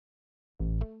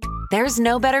There's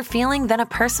no better feeling than a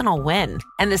personal win,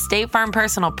 and the State Farm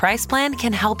Personal Price Plan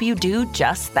can help you do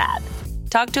just that.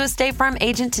 Talk to a State Farm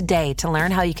agent today to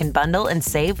learn how you can bundle and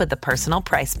save with the Personal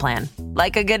Price Plan.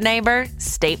 Like a good neighbor,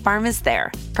 State Farm is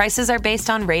there. Prices are based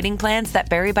on rating plans that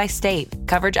vary by state.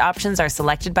 Coverage options are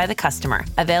selected by the customer.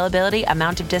 Availability,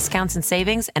 amount of discounts and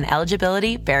savings, and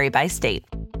eligibility vary by state.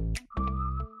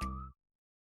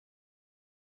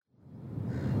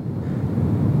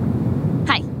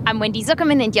 Hi, I'm Wendy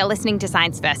Zuckerman, and you're listening to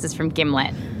Science Versus from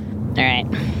Gimlet. All right.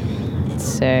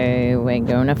 So we're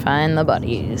going to find the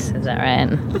bodies. Is that right?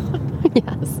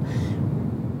 Yes.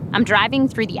 I'm driving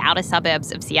through the outer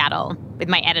suburbs of Seattle with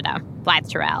my editor, Blythe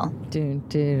Terrell.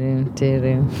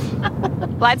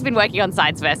 Blythe's been working on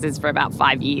Science Versus for about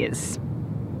 5 years.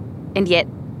 And yet,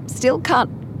 still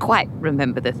can't quite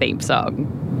remember the theme song.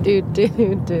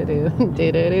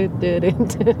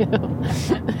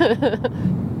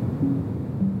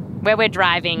 Where we're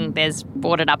driving, there's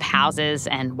boarded up houses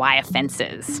and wire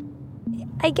fences.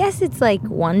 I guess it's like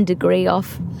 1 degree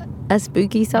off a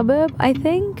spooky suburb, I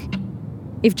think.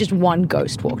 If just one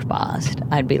ghost walked past,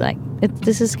 I'd be like,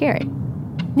 this is scary.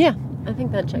 Yeah, I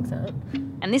think that checks out.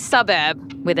 And this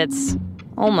suburb, with its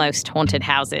almost haunted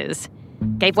houses,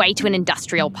 gave way to an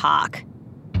industrial park,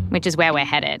 which is where we're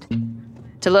headed,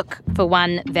 to look for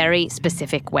one very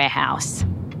specific warehouse.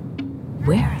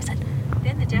 Where is it?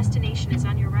 Then the destination is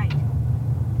on your right.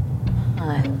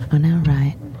 On our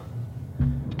right.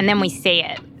 And then we see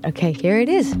it. Okay, here it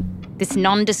is. This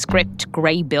nondescript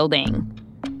grey building.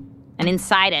 And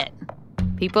inside it,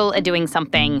 people are doing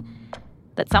something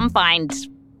that some find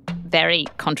very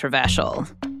controversial.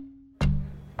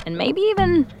 And maybe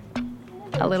even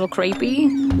a little creepy.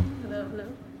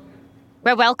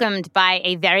 We're welcomed by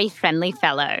a very friendly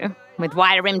fellow with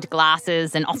wire-rimmed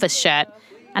glasses, an office shirt,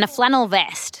 and a flannel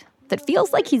vest that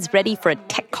feels like he's ready for a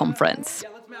tech conference.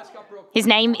 His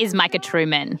name is Micah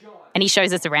Truman, and he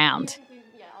shows us around.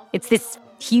 It's this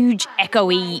huge,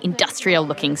 echoey,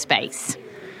 industrial-looking space.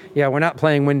 Yeah, we're not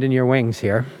playing Wind in Your Wings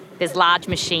here. There's large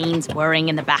machines whirring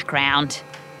in the background,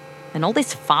 and all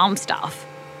this farm stuff,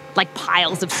 like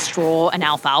piles of straw and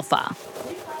alfalfa.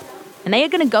 And they are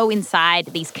going to go inside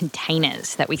these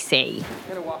containers that we see,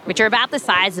 which are about the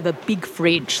size of a big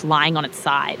fridge lying on its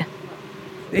side.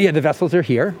 Yeah, the vessels are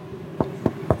here.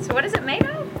 So what is it made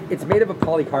of? It's made of a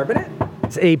polycarbonate.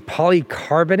 It's a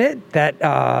polycarbonate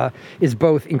that is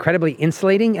both incredibly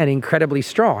insulating and incredibly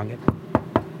strong.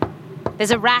 There's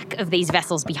a rack of these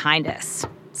vessels behind us,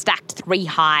 stacked 3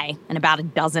 high and about a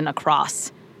dozen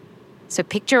across. So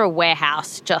picture a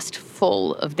warehouse just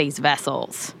full of these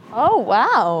vessels. Oh,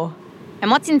 wow.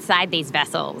 And what's inside these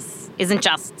vessels isn't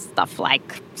just stuff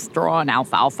like straw and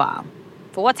alfalfa.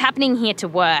 For what's happening here to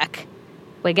work,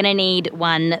 we're going to need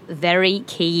one very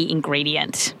key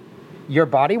ingredient. Your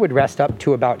body would rest up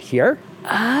to about here.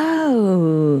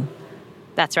 Oh.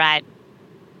 That's right.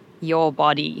 Your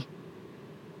body.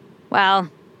 Well,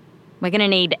 we're going to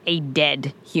need a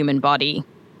dead human body.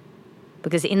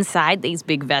 Because inside these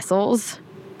big vessels,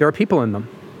 there are people in them.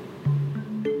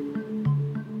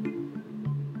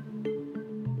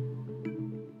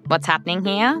 What's happening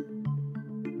here?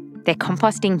 They're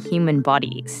composting human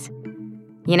bodies.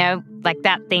 You know, like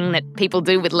that thing that people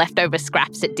do with leftover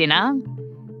scraps at dinner.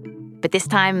 But this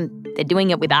time, they're doing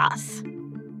it with us,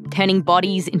 turning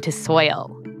bodies into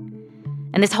soil.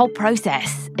 And this whole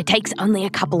process, it takes only a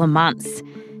couple of months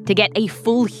to get a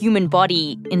full human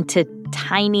body into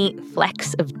tiny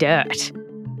flecks of dirt.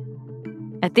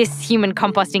 At this human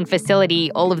composting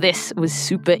facility, all of this was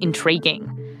super intriguing.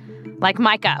 Like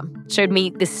Micah showed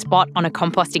me this spot on a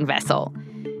composting vessel.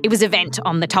 It was a vent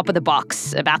on the top of the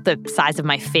box, about the size of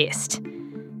my fist.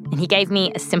 And he gave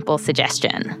me a simple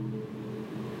suggestion.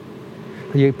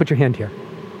 You put your hand here.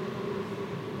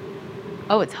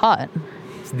 Oh, it's hot.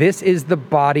 This is the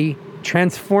body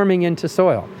transforming into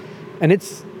soil. And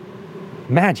it's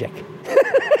magic.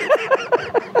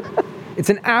 It's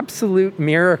an absolute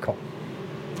miracle.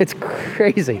 It's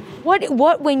crazy.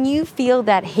 What when you feel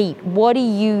that heat, what are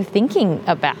you thinking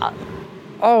about?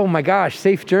 Oh my gosh,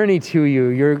 safe journey to you.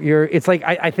 You're it's like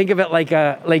I think of it like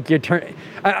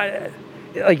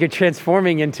you're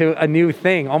transforming into a new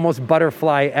thing, almost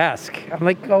butterfly-esque. I'm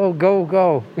like, go.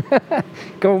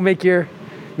 Go make your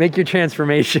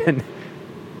transformation.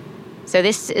 So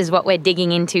this is what we're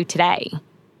digging into today.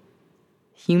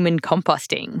 Human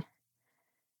composting.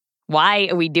 Why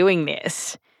are we doing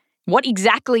this? What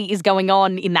exactly is going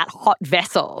on in that hot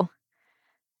vessel?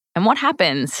 And what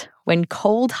happens when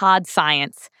cold, hard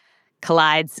science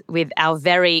collides with our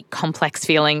very complex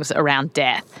feelings around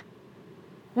death?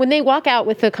 When they walk out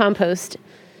with the compost,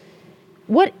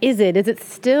 what is it? Is it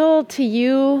still to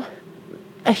you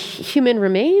A human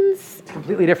remains?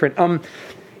 Completely different.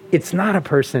 It's not a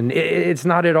person. It's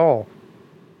not at all.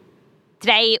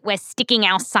 Today, we're sticking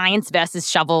our science versus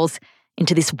shovels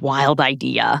into this wild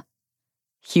idea: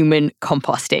 human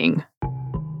composting.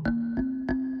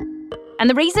 And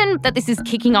the reason that this is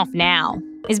kicking off now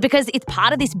is because it's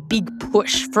part of this big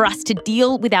push for us to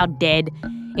deal with our dead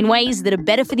in ways that are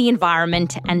better for the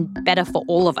environment and better for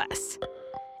all of us.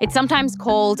 It's sometimes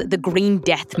called the Green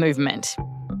Death Movement.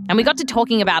 And we got to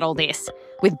talking about all this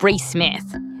with Bree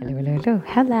Smith. Hello.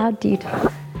 How loud do you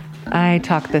talk? I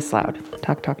talk this loud.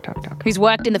 Talk. Who's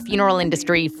worked in the funeral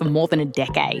industry for more than a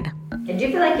decade. I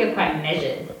do feel like you're quite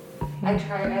measured.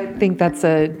 I think that's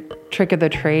a trick of the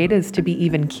trade, is to be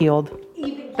even keeled.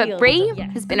 But Bree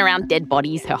has been around dead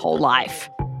bodies her whole life.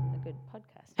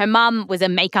 Her mum was a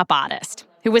makeup artist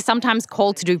who was sometimes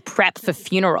called to do prep for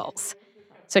funerals.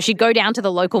 So she'd go down to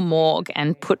the local morgue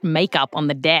and put makeup on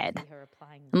the dead.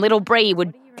 And little Bree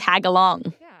would tag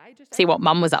along, see what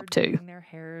mum was up to. Their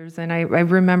hairs, and I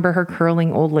remember her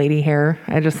curling old lady hair.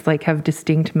 I just have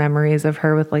distinct memories of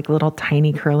her with little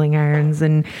tiny curling irons,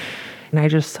 and I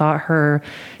just saw her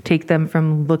take them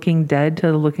from looking dead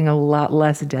to looking a lot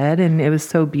less dead, and it was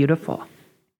so beautiful.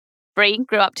 Bree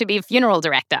grew up to be a funeral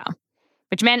director,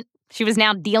 which meant she was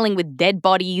now dealing with dead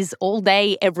bodies all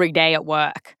day, every day at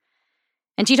work.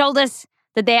 And she told us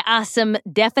that there are some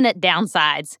definite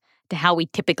downsides to how we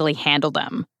typically handle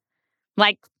them.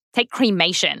 Like, take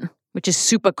cremation, which is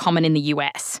super common in the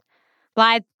US.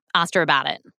 Blythe asked her about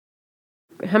it.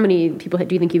 How many people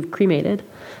do you think you've cremated?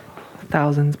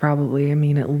 Thousands, probably. I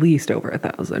mean, at least over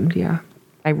 1,000, yeah.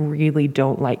 I really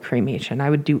don't like cremation. I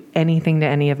would do anything to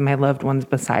any of my loved ones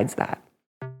besides that.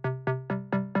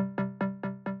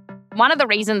 One of the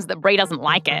reasons that Bree doesn't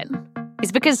like it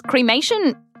is because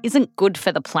cremation isn't good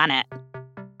for the planet.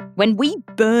 When we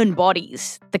burn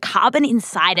bodies, the carbon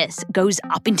inside us goes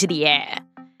up into the air.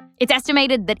 It's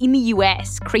estimated that in the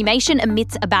US, cremation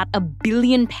emits about 1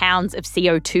 billion pounds of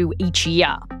CO2 each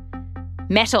year.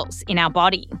 Metals in our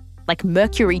body, like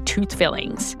mercury tooth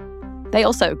fillings, they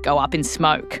also go up in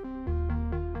smoke.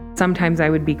 Sometimes I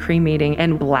would be cremating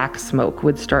and black smoke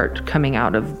would start coming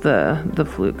out of the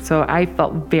fluke. So I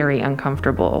felt very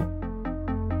uncomfortable.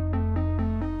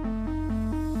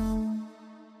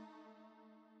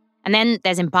 And then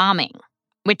there's embalming,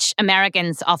 which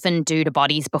Americans often do to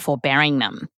bodies before burying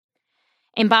them.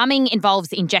 Embalming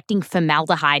involves injecting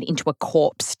formaldehyde into a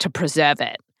corpse to preserve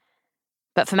it.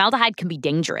 But formaldehyde can be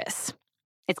dangerous.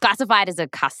 It's classified as a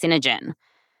carcinogen,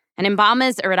 and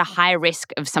embalmers are at a higher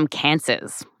risk of some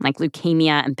cancers, like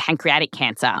leukemia and pancreatic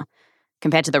cancer,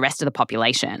 compared to the rest of the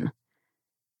population.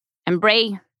 And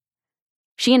Bree,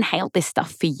 she inhaled this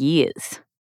stuff for years.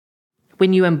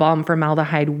 When you embalm,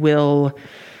 formaldehyde will,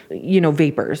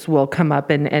 vapors will come up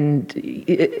and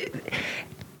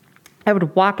I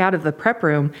would walk out of the prep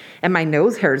room and my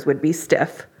nose hairs would be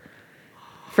stiff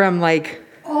from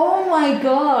Oh my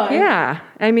God. Yeah.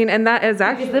 I mean, and that is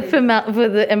actually...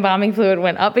 The embalming fluid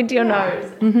went up into your nose.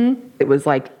 Mm-hmm. It was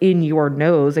in your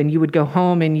nose, and you would go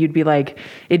home and you'd be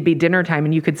it'd be dinner time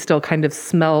and you could still kind of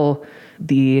smell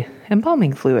the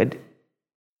embalming fluid.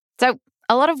 So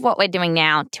a lot of what we're doing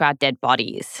now to our dead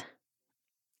bodies,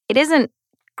 it isn't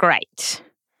great.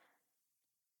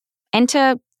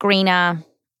 Enter greener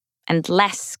and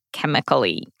less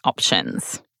chemically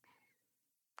options.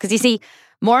 Because you see,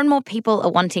 more and more people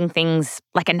are wanting things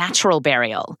like a natural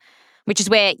burial, which is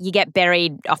where you get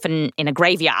buried often in a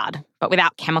graveyard, but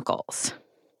without chemicals,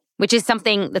 which is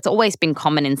something that's always been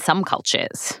common in some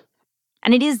cultures.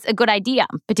 And it is a good idea,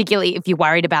 particularly if you're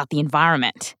worried about the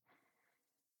environment.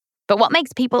 But what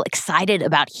makes people excited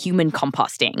about human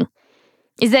composting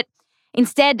is that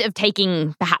instead of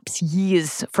taking perhaps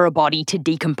years for a body to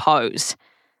decompose,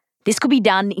 this could be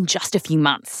done in just a few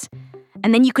months.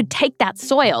 And then you could take that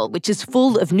soil, which is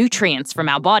full of nutrients from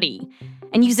our body,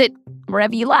 and use it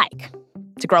wherever you like,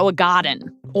 to grow a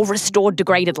garden or restore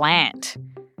degraded land.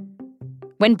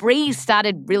 When Bree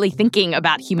started really thinking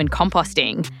about human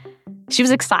composting, she was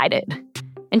excited.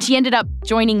 And she ended up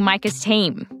joining Micah's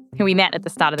team, who we met at the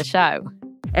start of the show.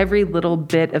 Every little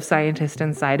bit of scientist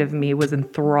inside of me was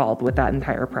enthralled with that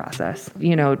entire process,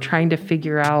 trying to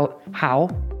figure out how.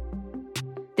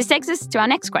 This takes us to our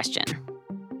next question.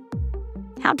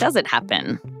 How does it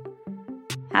happen?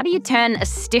 How do you turn a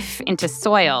stiff into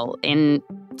soil in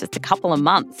just a couple of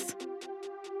months?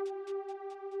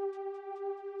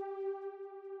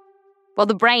 Well,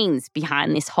 the brains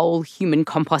behind this whole human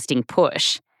composting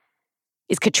push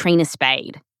is Katrina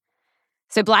Spade.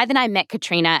 So Blythe and I met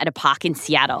Katrina at a park in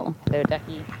Seattle. Hello,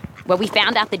 Ducky. Where we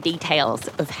found out the details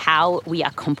of how we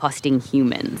are composting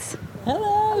humans.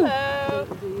 Hello.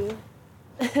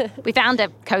 We found a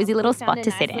cozy little spot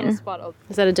to sit in Is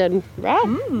that a dead rat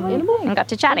animal? and got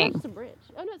to chatting.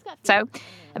 So,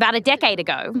 about a decade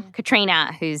ago,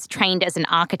 Katrina, who's trained as an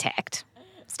architect,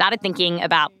 started thinking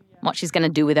about what she's going to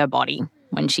do with her body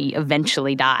when she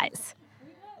eventually dies.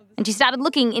 And she started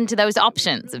looking into those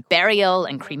options of burial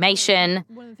and cremation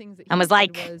and was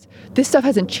like, this stuff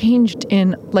hasn't changed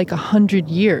in like 100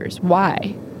 years.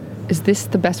 Why? Is this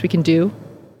the best we can do?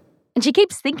 and she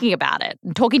keeps thinking about it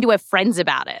and talking to her friends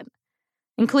about it,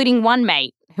 including one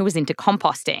mate who was into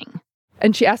composting.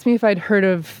 And she asked me if I'd heard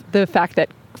of the fact that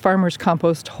farmers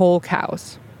compost whole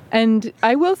cows. And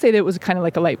I will say that it was kind of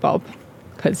like a light bulb,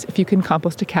 because if you can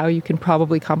compost a cow, you can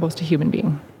probably compost a human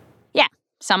being. Yeah,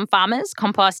 some farmers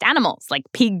compost animals like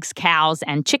pigs, cows,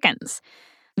 and chickens.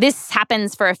 This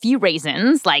happens for a few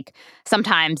reasons, like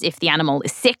sometimes if the animal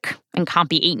is sick and can't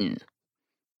be eaten.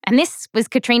 And this was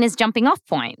Katrina's jumping off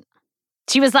point.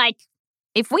 She was like,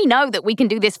 if we know that we can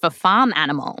do this for farm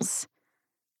animals,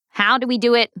 how do we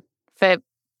do it for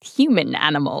human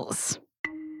animals?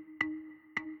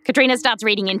 Katrina starts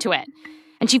reading into it,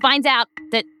 and she finds out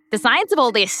that the science of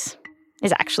all this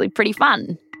is actually pretty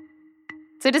fun.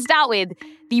 So to start with,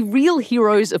 the real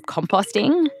heroes of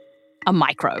composting are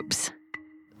microbes.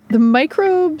 The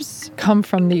microbes come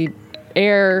from the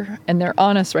air, and they're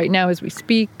on us right now as we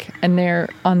speak, and they're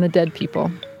on the dead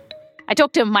people. I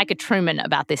talked to Micah Truman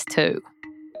about this too.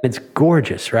 It's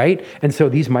gorgeous, right? And so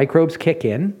these microbes kick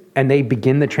in, and they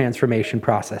begin the transformation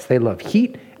process. They love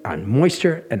heat and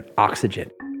moisture and oxygen.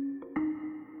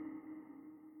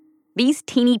 These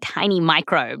teeny tiny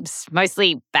microbes,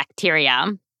 mostly bacteria,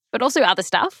 but also other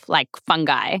stuff like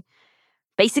fungi,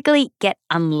 basically get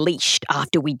unleashed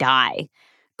after we die,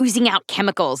 oozing out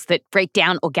chemicals that break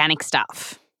down organic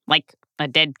stuff, like a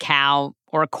dead cow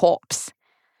or a corpse.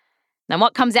 Then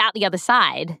what comes out the other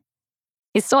side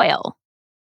is soil.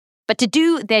 But to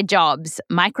do their jobs,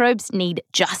 microbes need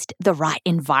just the right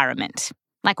environment.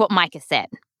 Like what Micah said,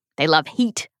 they love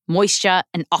heat, moisture,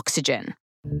 and oxygen.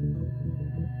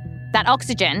 That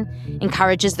oxygen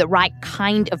encourages the right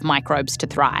kind of microbes to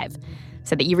thrive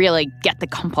so that you really get the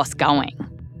compost going.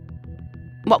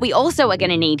 What we also are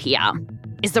going to need here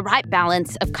is the right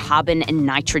balance of carbon and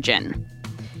nitrogen.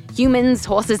 Humans,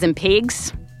 horses, and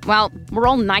pigs, well, we're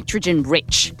all nitrogen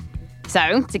rich.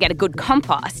 So to get a good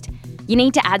compost, you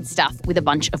need to add stuff with a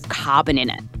bunch of carbon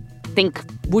in it. Think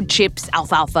wood chips,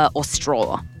 alfalfa, or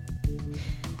straw.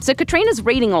 So Katrina's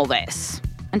reading all this,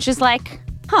 and she's like,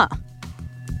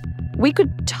 we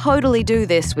could totally do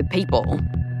this with people.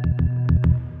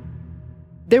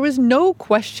 There was no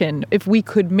question if we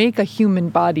could make a human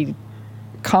body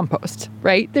compost,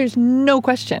 right? There's no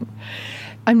question.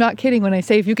 I'm not kidding when I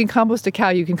say if you can compost a cow,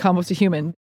 you can compost a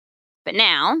human. But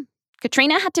now,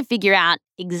 Katrina had to figure out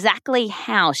exactly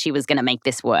how she was going to make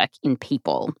this work in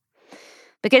people.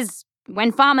 Because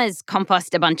when farmers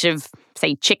compost a bunch of,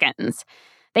 say, chickens,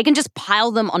 they can just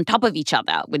pile them on top of each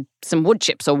other with some wood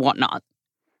chips or whatnot.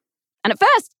 And at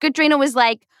first, Katrina was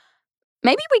like,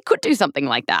 maybe we could do something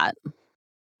like that.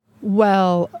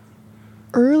 Well,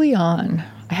 early on,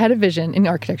 I had a vision in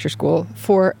architecture school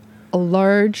for a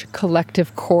large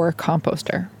collective core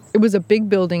composter. It was a big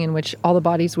building in which all the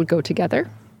bodies would go together.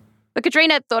 But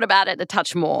Katrina thought about it a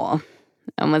touch more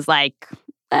and was like,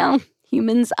 well,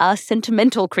 humans are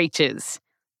sentimental creatures.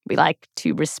 We like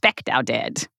to respect our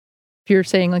dead. If you're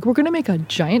saying, like, we're going to make a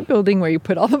giant building where you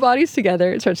put all the bodies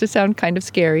together, it starts to sound kind of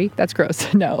scary. That's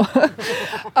gross. No.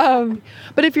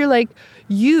 But if you're like,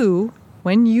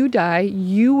 when you die,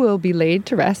 you will be laid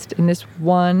to rest in this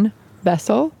one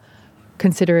vessel.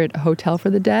 Consider it a hotel for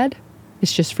the dead.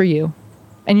 It's just for you.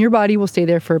 And your body will stay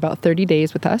there for about 30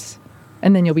 days with us,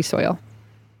 and then you'll be soil.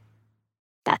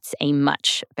 That's a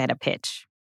much better pitch.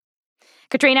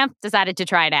 Katrina decided to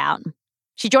try it out.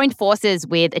 She joined forces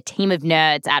with a team of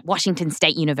nerds at Washington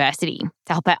State University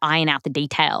to help her iron out the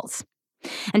details.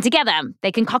 And together,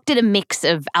 they concocted a mix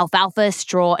of alfalfa,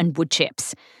 straw, and wood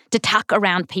chips to tuck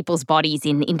around people's bodies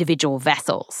in individual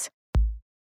vessels.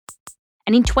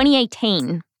 And in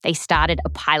 2018, they started a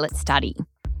pilot study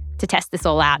to test this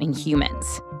all out in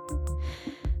humans.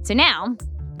 So now,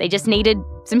 they just needed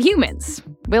some humans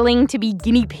willing to be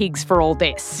guinea pigs for all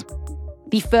this.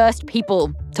 The first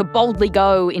people to boldly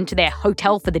go into their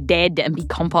hotel for the dead and be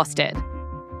composted.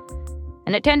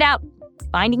 And it turned out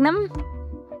finding them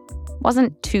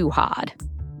wasn't too hard.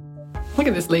 Look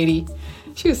at this lady.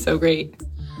 She was so great.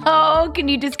 Oh, can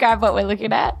you describe what we're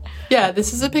looking at? Yeah,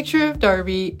 this is a picture of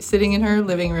Darby sitting in her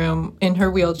living room in her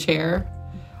wheelchair.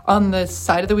 On the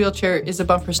side of the wheelchair is a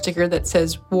bumper sticker that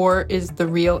says, "War is the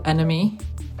real enemy."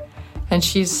 And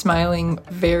she's smiling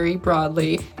very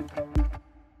broadly.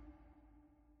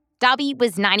 Darby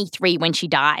was 93 when she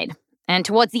died, and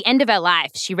towards the end of her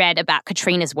life, she read about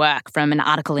Katrina's work from an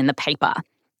article in the paper,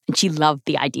 and she loved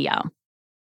the idea.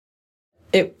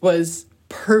 It was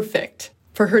perfect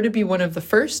for her to be one of the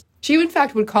first. She, in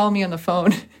fact, would call me on the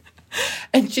phone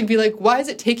and she'd be like, why is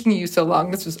it taking you so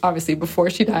long? This was obviously before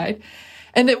she died.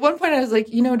 And at one point I was like,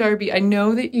 Darby, I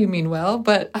know that you mean well,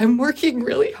 but I'm working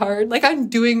really hard. Like, I'm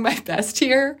doing my best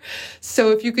here.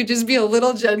 So if you could just be a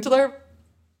little gentler.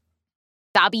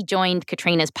 Darby joined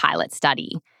Katrina's pilot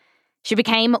study. She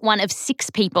became one of 6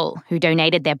 people who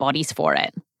donated their bodies for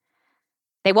it.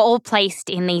 They were all placed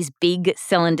in these big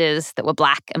cylinders that were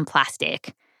black and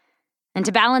plastic. And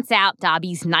to balance out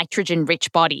Darby's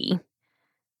nitrogen-rich body,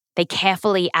 they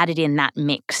carefully added in that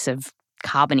mix of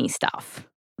carbony stuff.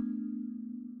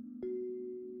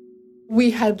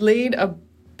 We had laid a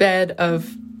bed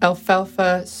of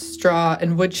alfalfa, straw,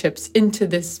 and wood chips into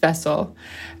this vessel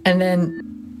and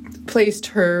then placed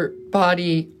her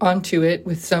body onto it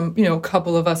with some, a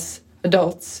couple of us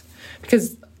adults,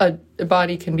 because a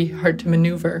body can be hard to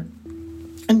maneuver,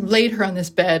 and laid her on this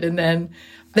bed. And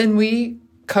then we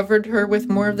covered her with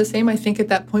more of the same. I think at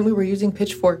that point we were using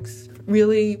pitchforks,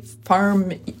 really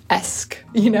farm-esque,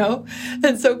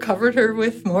 and so covered her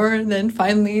with more, and then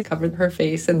finally covered her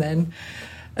face, and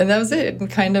that was it. And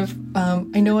kind of,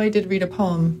 I know I did read a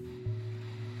poem.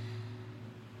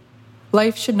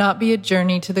 Life should not be a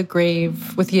journey to the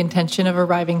grave with the intention of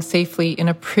arriving safely in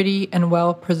a pretty and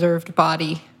well-preserved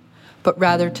body, but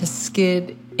rather to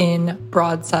skid in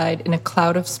broadside in a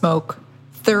cloud of smoke,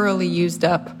 thoroughly used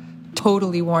up,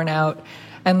 totally worn out,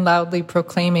 and loudly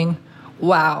proclaiming,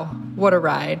 wow, what a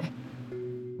ride.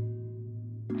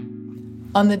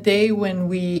 On the day when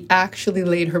we actually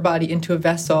laid her body into a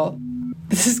vessel,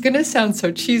 this is going to sound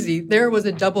so cheesy, there was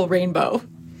a double rainbow.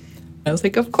 I was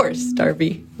like, of course,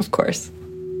 Darby, of course.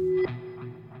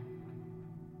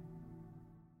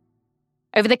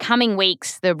 Over the coming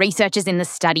weeks, the researchers in the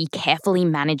study carefully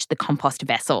managed the compost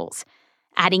vessels,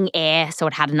 adding air so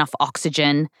it had enough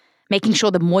oxygen, making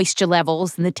sure the moisture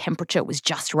levels and the temperature was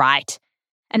just right,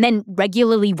 and then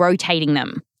regularly rotating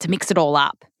them to mix it all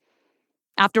up.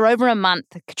 After over a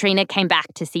month, Katrina came back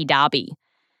to see Darby,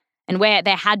 and where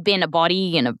there had been a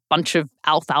body and a bunch of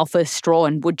alfalfa, straw,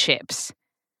 and wood chips,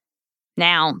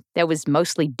 now there was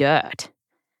mostly dirt.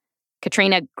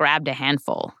 Katrina grabbed a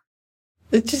handful.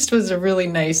 It just was a really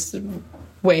nice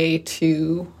way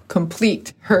to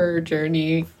complete her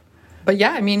journey. But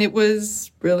yeah, it was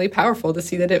really powerful to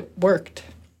see that it worked.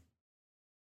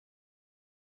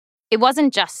 It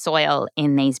wasn't just soil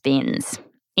in these bins.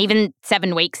 Even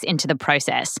 7 weeks into the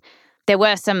process, there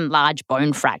were some large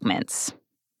bone fragments.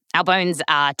 Our bones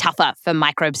are tougher for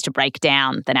microbes to break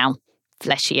down than our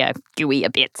fleshier,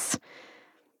 gooier bits.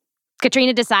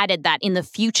 Katrina decided that in the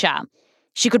future,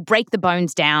 she could break the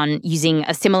bones down using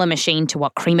a similar machine to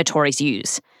what crematories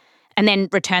use, and then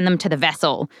return them to the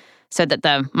vessel so that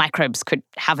the microbes could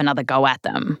have another go at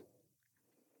them.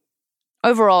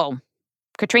 Overall,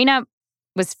 Katrina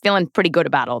was feeling pretty good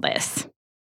about all this.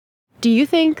 Do you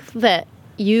think that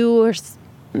you were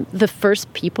the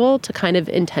first people to kind of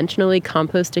intentionally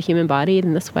compost a human body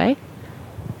in this way?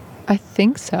 I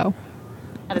think so.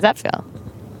 How does that feel?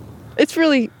 It's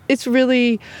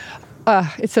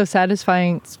so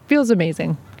satisfying. It feels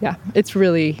amazing. Yeah, it's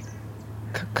really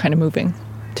kind of moving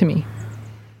to me.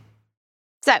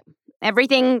 So,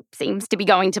 everything seems to be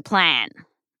going to plan.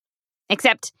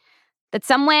 Except that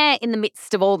somewhere in the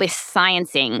midst of all this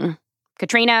sciencing,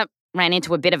 Katrina ran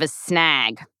into a bit of a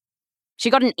snag. She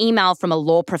got an email from a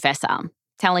law professor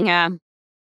telling her,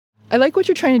 I like what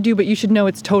you're trying to do, but you should know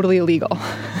it's totally illegal.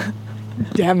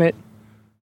 Damn it.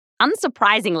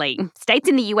 Unsurprisingly, states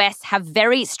in the US have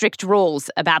very strict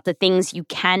rules about the things you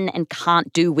can and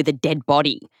can't do with a dead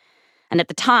body. And at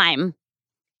the time,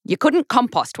 you couldn't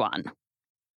compost one.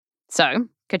 So,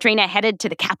 Katrina headed to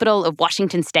the capital of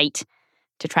Washington State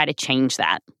to try to change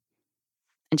that.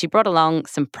 And she brought along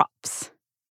some props.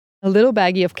 A little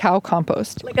baggie of cow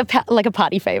compost. Like a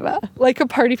party favor. Like a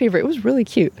party favor. It was really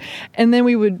cute. And then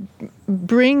we would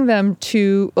bring them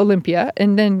to Olympia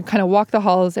and then kind of walk the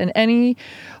halls, and any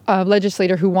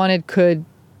legislator who wanted could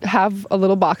have a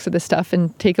little box of this stuff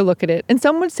and take a look at it. And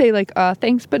some would say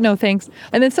thanks, but no thanks.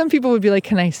 And then some people would be like,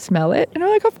 can I smell it? And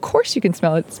we're like, of course you can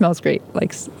smell it. It smells great,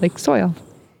 like soil.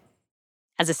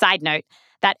 As a side note,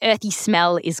 that earthy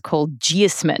smell is called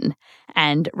geosmin,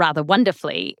 and rather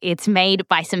wonderfully, it's made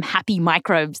by some happy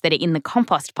microbes that are in the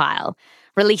compost pile,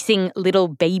 releasing little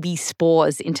baby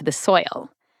spores into the soil.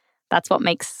 That's what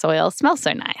makes soil smell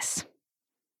so nice.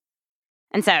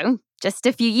 And so, just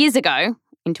a few years ago,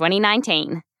 in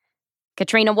 2019,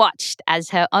 Katrina watched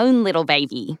as her own little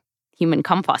baby, human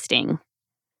composting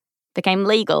became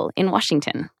legal in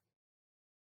Washington.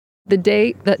 The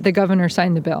day that the governor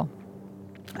signed the bill,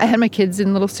 I had my kids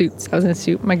in little suits. I was in a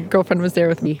suit. My girlfriend was there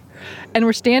with me. And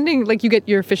we're standing, like you get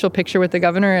your official picture with the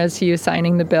governor as he is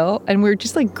signing the bill. And we're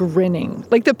just like grinning.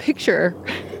 Like the picture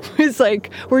was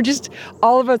like,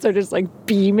 all of us are just like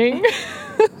beaming.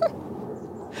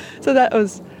 So that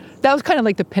was kind of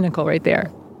like the pinnacle right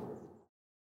there.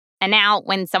 And now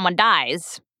when someone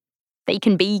dies, they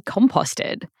can be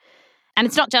composted. And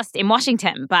it's not just in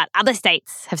Washington, but other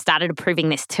states have started approving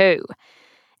this too.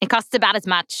 It costs about as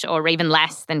much or even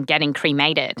less than getting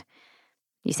cremated.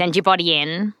 You send your body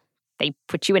in, they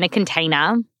put you in a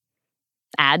container,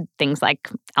 add things like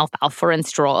alfalfa and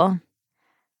straw,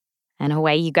 and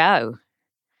away you go.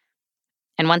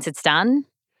 And once it's done,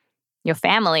 your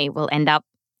family will end up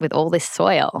with all this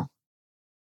soil.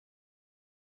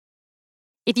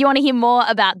 If you want to hear more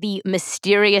about the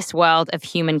mysterious world of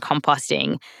human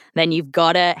composting, then you've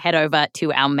got to head over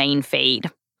to our main feed.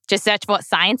 Just search for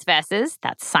Science Versus,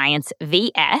 that's Science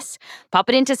VS, pop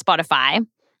it into Spotify.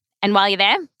 And while you're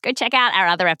there, go check out our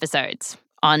other episodes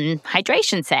on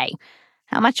hydration, say.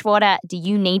 How much water do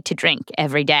you need to drink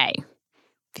every day?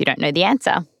 If you don't know the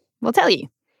answer, we'll tell you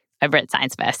over at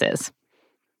Science Versus.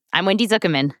 I'm Wendy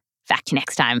Zuckerman. Back to you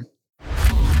next time.